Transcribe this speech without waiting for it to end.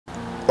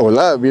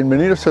Hola,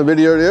 bienvenidos al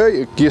video de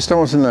hoy. Aquí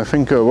estamos en la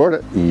finca ahora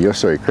y yo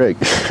soy Craig.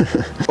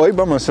 Hoy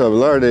vamos a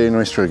hablar de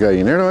nuestro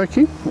gallinero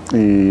aquí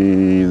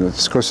y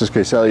las cosas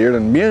que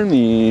salieron bien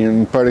y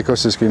un par de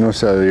cosas que no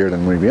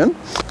salieron muy bien.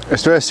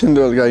 Estoy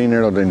haciendo el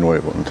gallinero de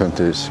nuevo,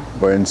 entonces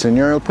voy a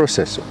enseñar el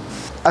proceso.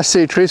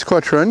 Hace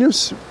 3-4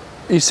 años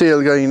hice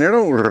el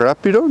gallinero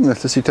rápido,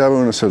 necesitaba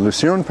una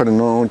solución para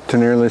no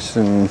tenerles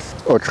en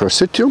otro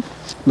sitio.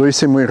 Lo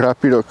hice muy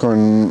rápido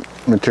con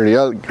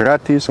material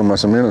gratis o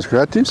más o menos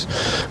gratis.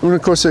 Una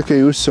cosa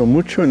que uso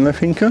mucho en la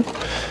finca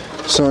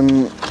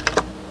son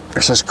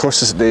esas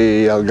cosas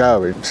de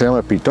agave. Se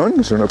llama pitón,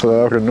 es una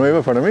palabra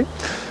nueva para mí.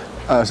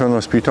 Son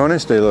los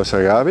pitones de los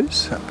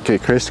agaves que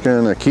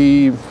crezcan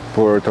aquí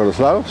por todos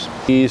lados.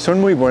 Y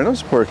son muy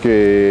buenos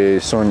porque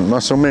son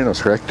más o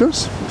menos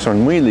rectos,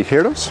 son muy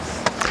ligeros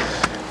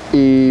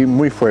y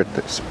muy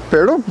fuertes,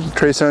 pero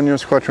 3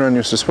 años, 4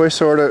 años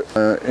después ahora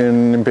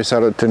han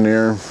empezado a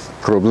tener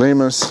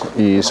problemas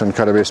y son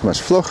cada vez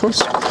más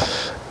flojos.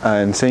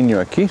 Enseño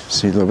aquí,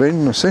 si lo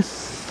ven, no sé.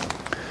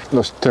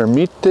 Los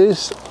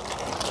termites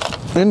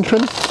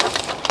entran.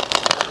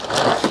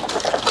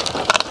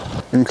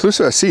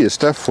 Incluso así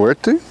está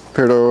fuerte,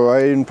 pero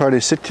hay un par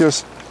de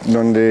sitios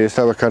donde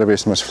estaba cada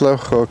vez más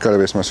flojo,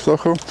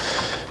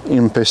 y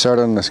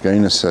empezaron las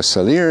gallinas a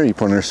salir y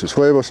poner sus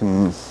huevos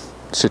en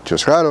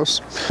sitios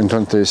raros.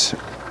 Entonces,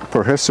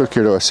 por eso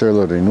quiero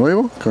hacerlo de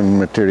nuevo con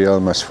material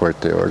más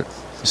fuerte ahora.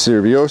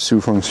 Sirvió su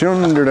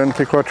función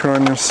durante 4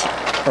 años.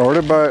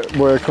 Ahora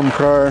voy a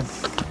comprar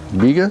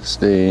vigas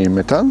de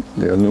metal,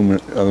 de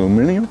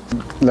aluminio.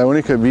 La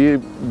única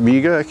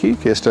viga aquí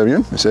que está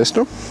bien es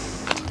esto.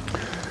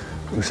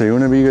 Usé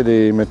una viga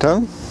de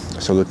metal,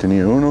 solo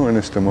tenía uno en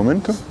este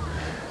momento.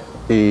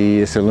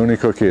 Y es el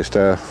único que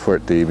está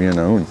fuerte y bien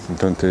aún.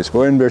 Entonces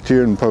voy a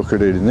invertir un poco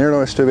de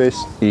dinero esta vez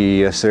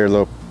y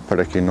hacerlo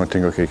para que no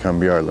tenga que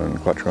cambiarlo en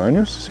 4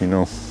 años,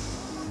 sino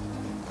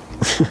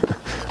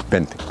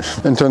 20.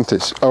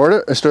 Entonces,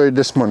 ahora estoy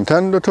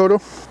desmontando todo.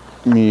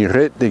 Mi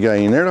red de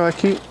gallinero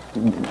aquí,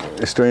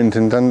 estoy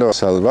intentando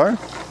salvar.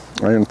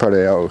 Hay un par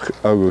de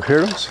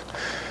agujeros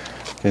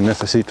que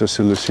necesito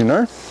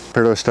solucionar,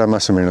 pero está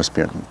más o menos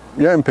bien.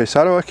 Ya he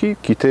empezado aquí,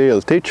 quité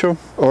el techo.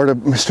 Ahora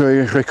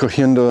estoy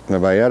recogiendo la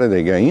vallada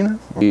de gallina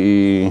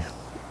y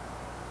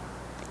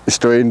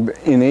estoy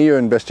en ello a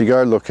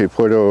investigar lo que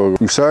puedo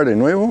usar de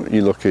nuevo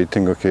y lo que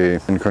tengo que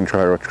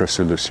encontrar otra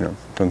solución.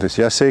 Entonces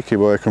ya sé que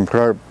voy a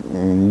comprar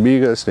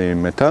vigas de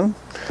metal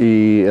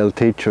y el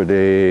techo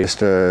de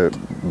esta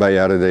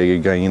vallada de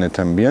gallina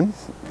también,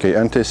 que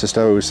antes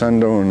estaba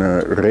usando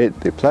una red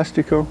de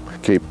plástico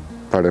que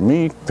para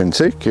mí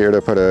pensé que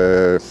era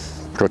para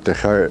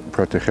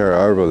proteger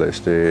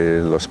árboles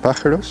de los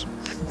pájaros.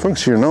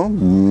 Funcionó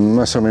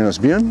más o menos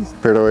bien,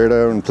 pero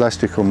era un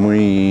plástico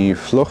muy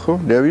flojo,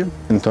 débil.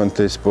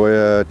 Entonces voy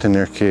a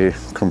tener que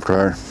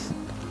comprar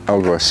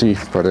algo así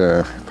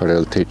para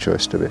el techo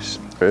esta vez.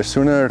 Es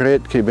una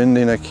red que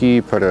venden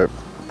aquí para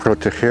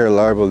proteger el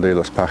árbol de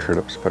los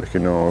pájaros, para que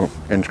no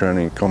entren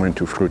y comen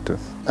tu fruta.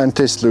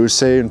 Antes lo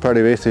usé un par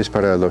de veces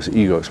para los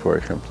higos, por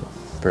ejemplo,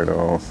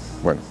 pero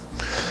bueno.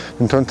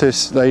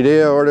 Entonces la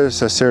idea ahora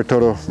es hacer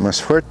todo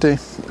más fuerte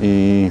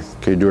y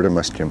que dure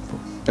más tiempo.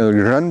 El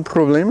gran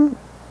problema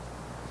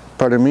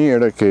para mí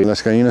era que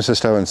las gallinas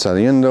estaban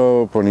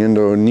saliendo,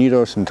 poniendo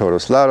nidos en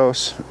todos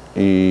lados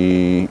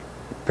y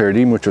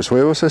perdí muchos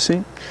huevos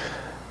así.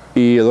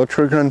 Y el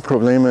otro gran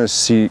problema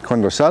es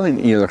cuando salen,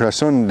 y la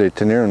razón de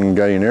tener un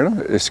gallinero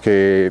es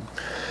que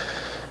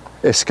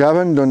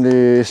excavan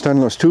donde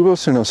están los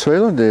tubos en el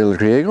suelo del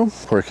riego,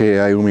 porque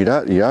hay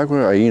humedad y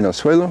agua ahí en el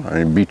suelo,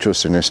 hay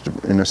bichos en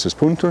estos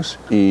puntos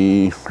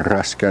y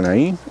rascan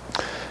ahí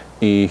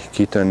y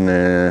quitan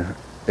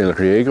el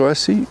riego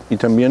así y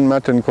también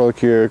matan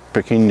cualquier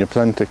pequeña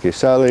planta que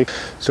sale.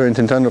 Estoy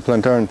intentando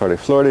plantar un par de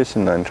flores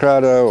en la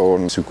entrada o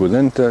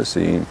suculentas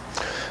y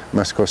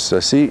más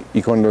cosas así,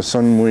 y cuando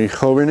son muy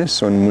jóvenes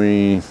son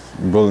muy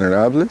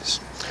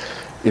vulnerables.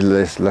 Y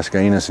las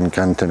gallinas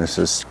encantan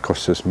esas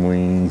cosas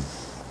muy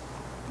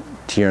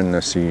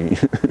tiernas y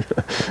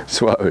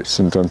suaves.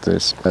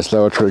 Entonces, es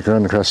la otra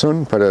gran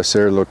razón para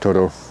hacerlo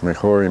todo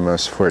mejor y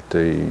más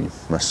fuerte y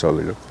más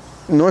sólido.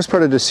 No es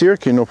para decir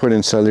que no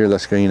pueden salir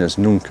las gallinas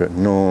nunca,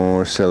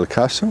 no es el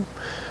caso.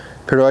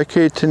 Pero hay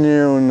que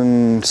tener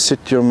un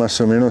sitio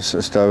más o menos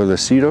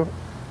establecido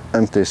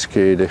antes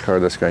que dejar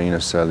las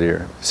gallinas salir.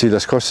 Si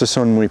las cosas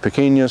son muy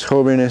pequeñas,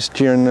 jóvenes,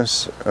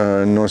 tiernas,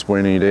 no es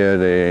buena idea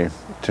de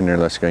tener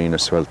las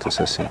gallinas sueltas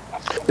así.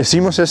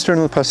 Hicimos esto en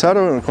el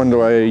pasado,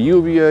 cuando hay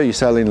lluvia y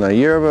salen la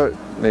hierba,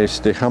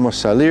 les dejamos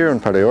salir un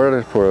par de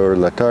horas por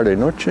la tarde y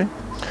noche,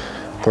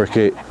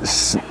 porque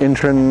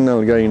entran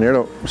al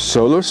gallinero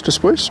solos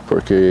después,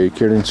 porque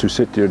quieren su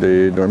sitio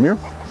de dormir,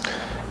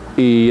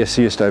 y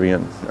así está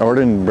bien.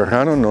 Ahora en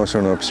verano no es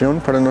una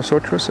opción para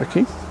nosotros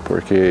aquí,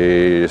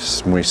 porque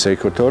es muy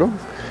seco todo,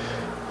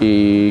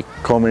 y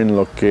comen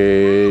lo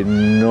que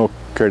no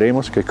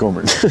queremos que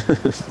comen.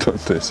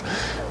 Entonces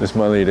es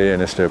mala idea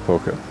en esta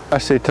época.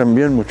 Hace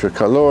también mucho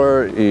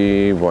calor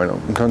y bueno,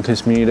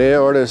 entonces mi idea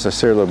ahora es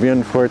hacerlo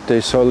bien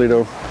fuerte,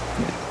 sólido,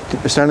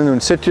 están en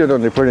un sitio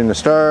donde pueden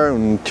estar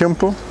un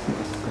tiempo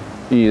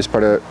y es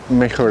para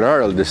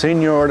mejorar el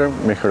diseño ahora,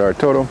 mejorar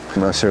todo,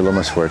 hacerlo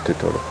más fuerte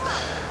todo.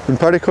 Un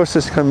par de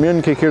cosas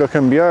también que quiero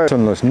cambiar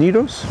son los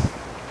nidos.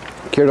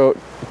 Quiero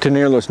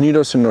tener los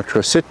nidos en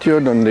otro sitio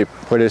donde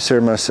puede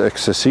ser más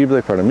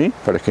accesible para mí,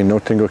 para que no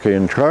tengo que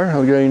entrar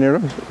al gallinero,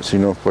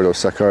 sino puedo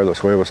sacar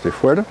los huevos de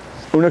fuera.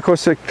 Una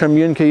cosa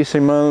también que hice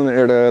mal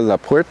era la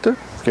puerta,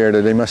 que era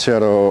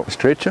demasiado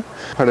estrecha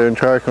para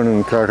entrar con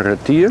una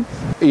carretilla.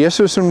 Y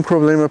eso es un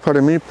problema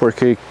para mí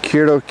porque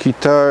quiero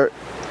quitar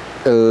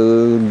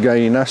el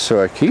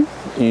gallinazo aquí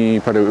y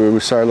para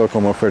usarlo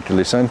como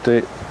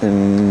fertilizante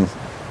en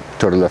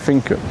toda la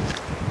finca.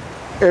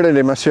 Era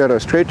demasiado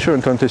estrecho,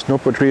 entonces no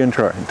podría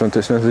entrar.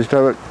 Entonces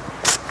necesitaba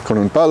con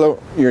un palo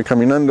ir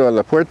caminando a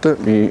la puerta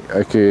y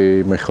hay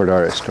que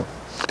mejorar esto.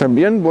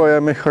 También voy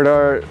a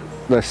mejorar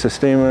el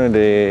sistema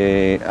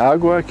de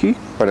agua aquí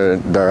para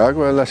dar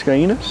agua a las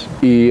gallinas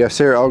y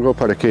hacer algo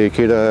para que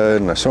quede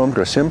en la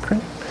sombra siempre.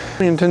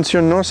 Mi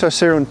intención no es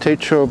hacer un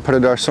techo para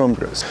dar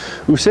sombras.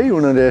 Usé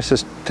una de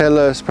esas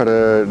telas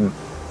para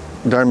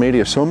dar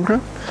media sombra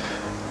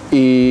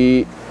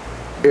y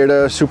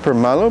era súper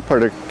malo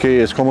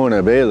porque es como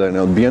una vela en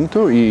el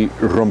viento y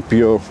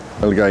rompió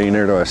el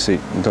gallinero así.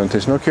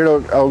 Entonces no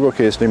quiero algo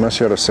que es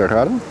demasiado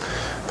cerrado,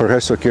 por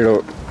eso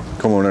quiero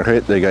como una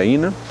red de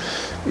gallina.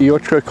 Y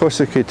otra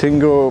cosa que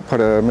tengo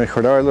para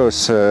mejorarlo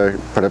es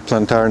para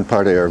plantar un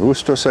par de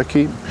arbustos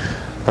aquí,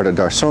 para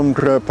dar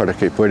sombra, para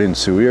que puedan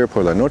subir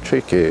por la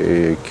noche,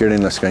 que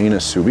quieren las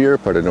gallinas subir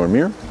para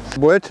dormir.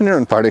 Voy a tener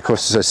un par de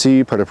cosas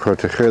así para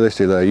protegerles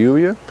de la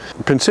lluvia.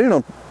 Pensé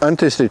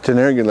antes de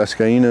tener las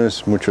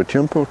gallinas mucho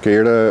tiempo que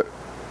era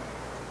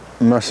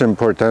más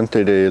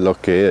importante de lo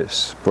que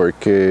es,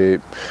 porque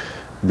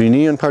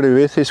vine un par de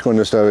veces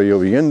cuando estaba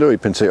lloviendo y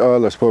pensé, oh,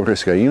 las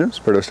pobres gallinas,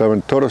 pero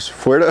estaban todos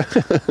fuera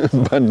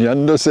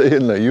bañándose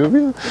en la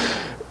lluvia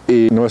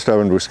y no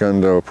estaban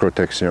buscando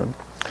protección.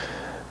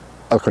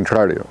 Al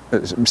contrario,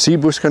 si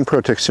buscan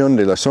protección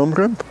de la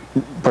sombra,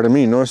 para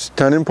mí no es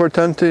tan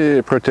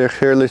importante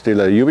protegerles de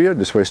la lluvia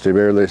después de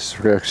verles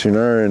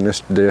reaccionar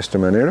de esta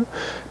manera,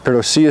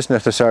 pero sí es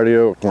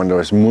necesario cuando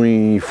es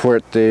muy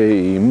fuerte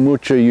y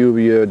mucha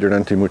lluvia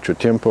durante mucho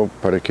tiempo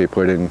para que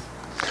puedan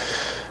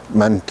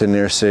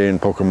mantenerse un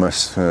poco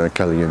más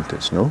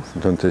calientes, ¿no?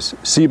 Entonces,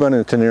 sí van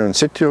a tener un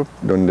sitio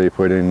donde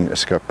pueden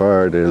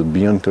escapar del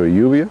viento y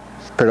lluvia,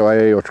 pero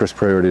hay otras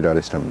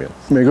prioridades también.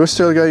 Me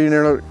gusta el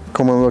gallinero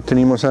como lo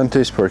teníamos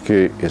antes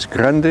porque es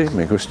grande,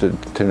 me gusta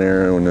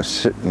tener un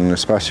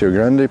espacio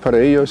grande para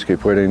ellos que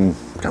pueden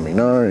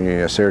caminar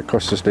y hacer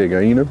cosas de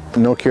gallina.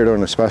 No quiero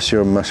un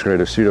espacio más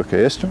reducido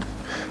que esto.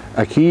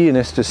 Aquí en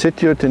este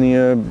sitio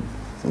tenía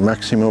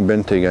máximo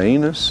 20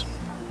 gallinas,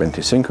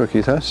 25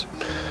 quizás,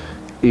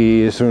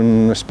 y es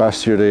un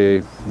espacio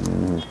de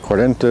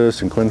 40,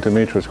 50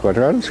 metros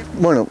cuadrados.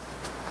 Bueno,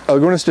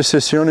 algunas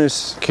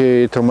decisiones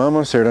que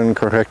tomamos eran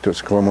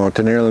correctas, como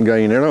tener el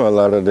gallinero al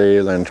lado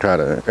de la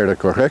entrada. Era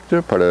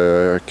correcto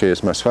para que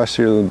es más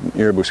fácil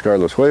ir a buscar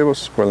los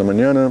huevos por la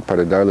mañana,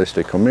 para darles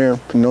de comer.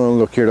 No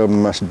lo quiero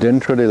más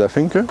dentro de la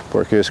finca,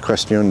 porque es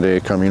cuestión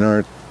de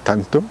caminar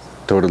tanto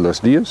todos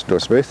los días,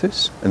 2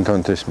 veces,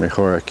 entonces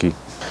mejor aquí.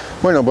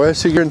 Bueno, voy a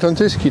seguir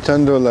entonces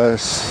quitando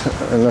las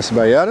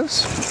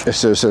valladas.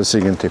 Este es el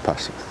siguiente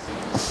paso.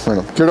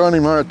 Bueno, quiero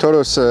animar a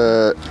todos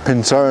a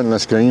pensar en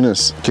las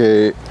gallinas,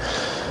 que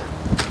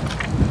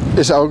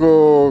es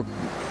algo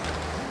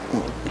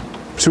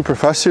súper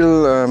fácil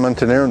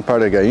mantener un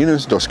par de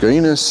gallinas, 2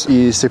 gallinas,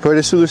 y se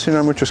puede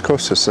solucionar muchas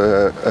cosas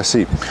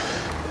así.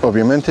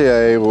 Obviamente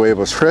hay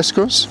huevos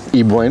frescos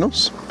y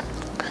buenos,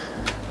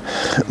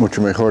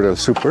 mucho mejor del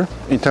súper,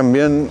 y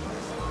también,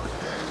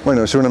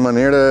 bueno, es una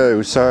manera de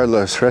usar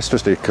los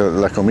restos de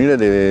la comida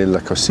de la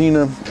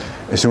cocina,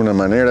 es una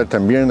manera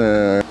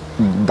también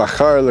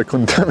bajar la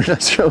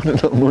contaminación en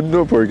el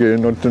mundo porque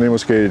no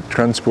tenemos que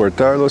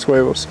transportar los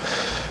huevos,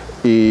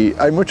 y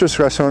hay muchas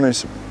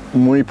razones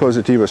muy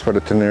positivas para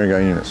tener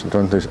gallinas.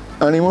 Entonces,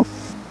 ánimo,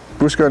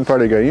 busca un par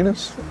de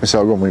gallinas, es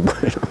algo muy bueno.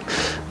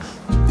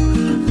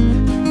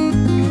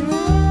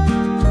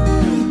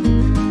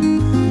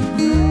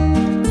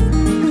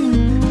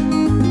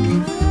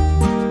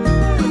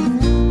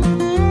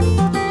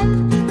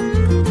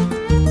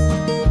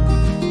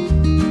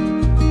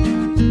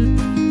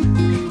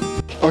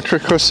 Otra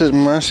cosa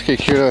más que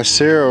quiero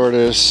hacer ahora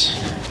es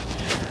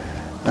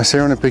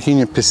hacer una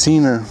pequeña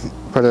piscina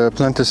para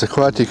plantas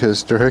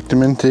acuáticas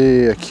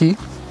directamente aquí.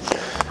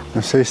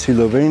 No sé si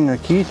lo ven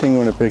aquí,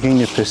 tengo una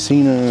pequeña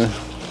piscina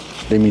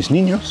de mis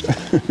niños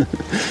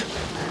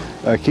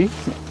aquí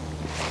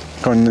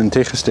con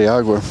lentejas de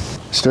agua.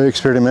 Estoy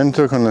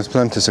experimentando con las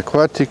plantas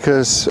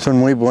acuáticas, son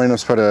muy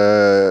buenos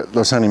para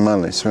los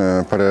animales,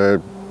 para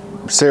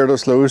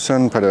cerdos lo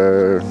usan,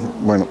 para,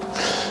 bueno,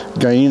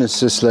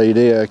 gallinas es la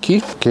idea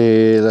aquí,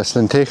 que las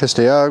lentejas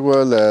de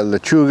agua, la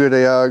lechuga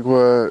de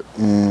agua,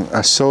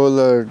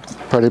 azola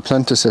para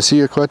plantas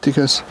así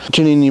acuáticas,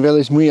 tienen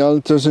niveles muy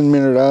altos en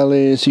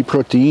minerales y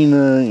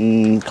proteína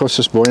y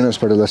cosas buenas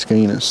para las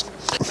gallinas.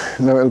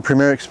 El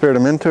primer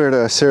experimento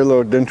era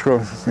hacerlo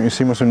dentro,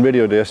 hicimos un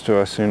video de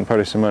esto hace un par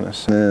de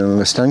semanas, en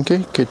el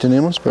estanque que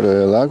tenemos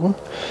para el agua.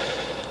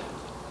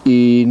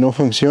 Y no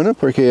funciona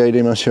porque hay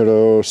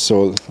demasiado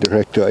sol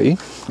directo ahí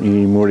y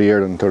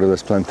murieron todas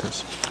las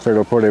plantas.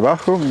 Pero por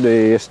debajo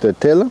de esta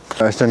tela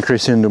están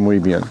creciendo muy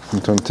bien.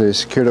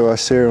 Entonces quiero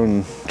hacer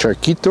un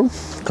charquito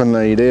con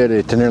la idea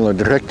de tenerlo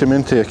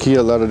directamente aquí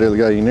al lado del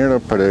gallinero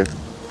para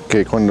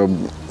que cuando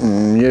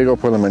llego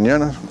por la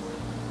mañana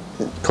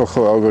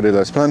cojo algo de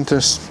las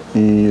plantas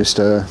y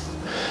está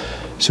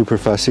súper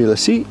fácil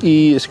así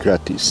y es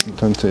gratis.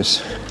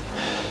 Entonces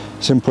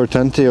es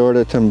importante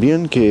ahora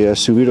también que ha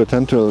subido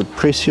tanto el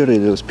precio de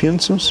los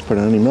piensos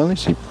para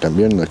animales y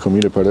también la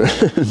comida para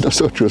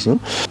nosotros, ¿no?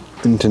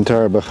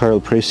 Intentar bajar el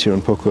precio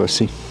un poco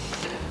así.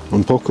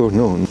 Un poco,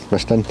 no,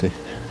 bastante.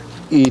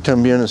 Y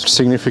también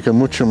significa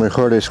mucho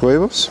mejores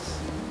huevos.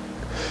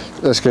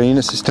 Las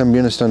gallinas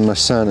también están más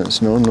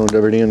sanas, ¿no? No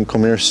deberían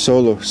comer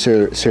solo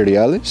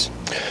cereales.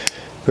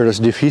 Pero es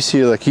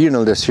difícil aquí en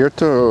el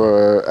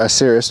desierto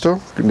hacer esto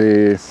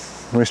de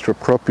nuestra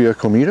propia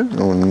comida.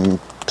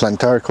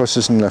 Plantar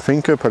cosas en la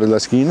finca para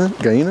las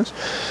gallinas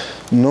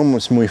no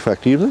es muy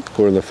factible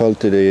por la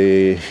falta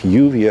de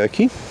lluvia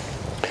aquí,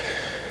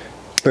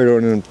 pero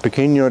en un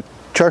pequeño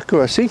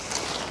charco así,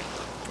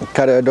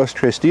 cada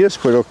 2-3 días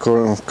puedo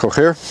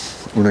coger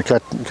una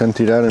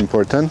cantidad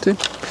importante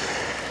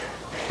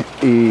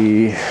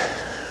y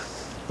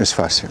es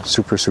fácil,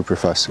 súper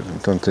fácil.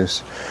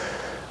 Entonces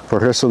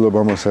por eso lo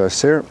vamos a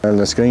hacer.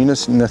 Las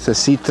gallinas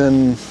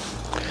necesitan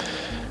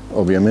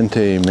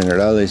obviamente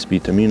minerales,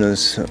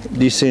 vitaminas.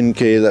 Dicen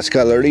que las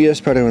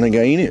calorías para una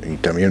gallina y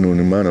también un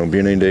humano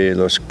vienen de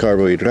los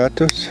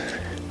carbohidratos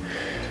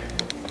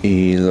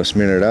y los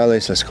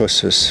minerales, las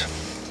cosas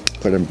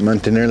para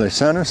mantenerlas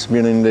sanas,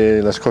 vienen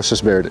de las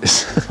cosas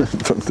verdes.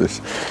 Entonces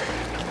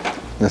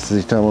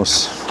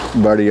necesitamos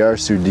variar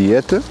su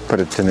dieta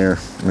para tener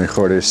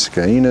mejores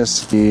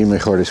gallinas y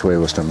mejores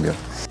huevos también.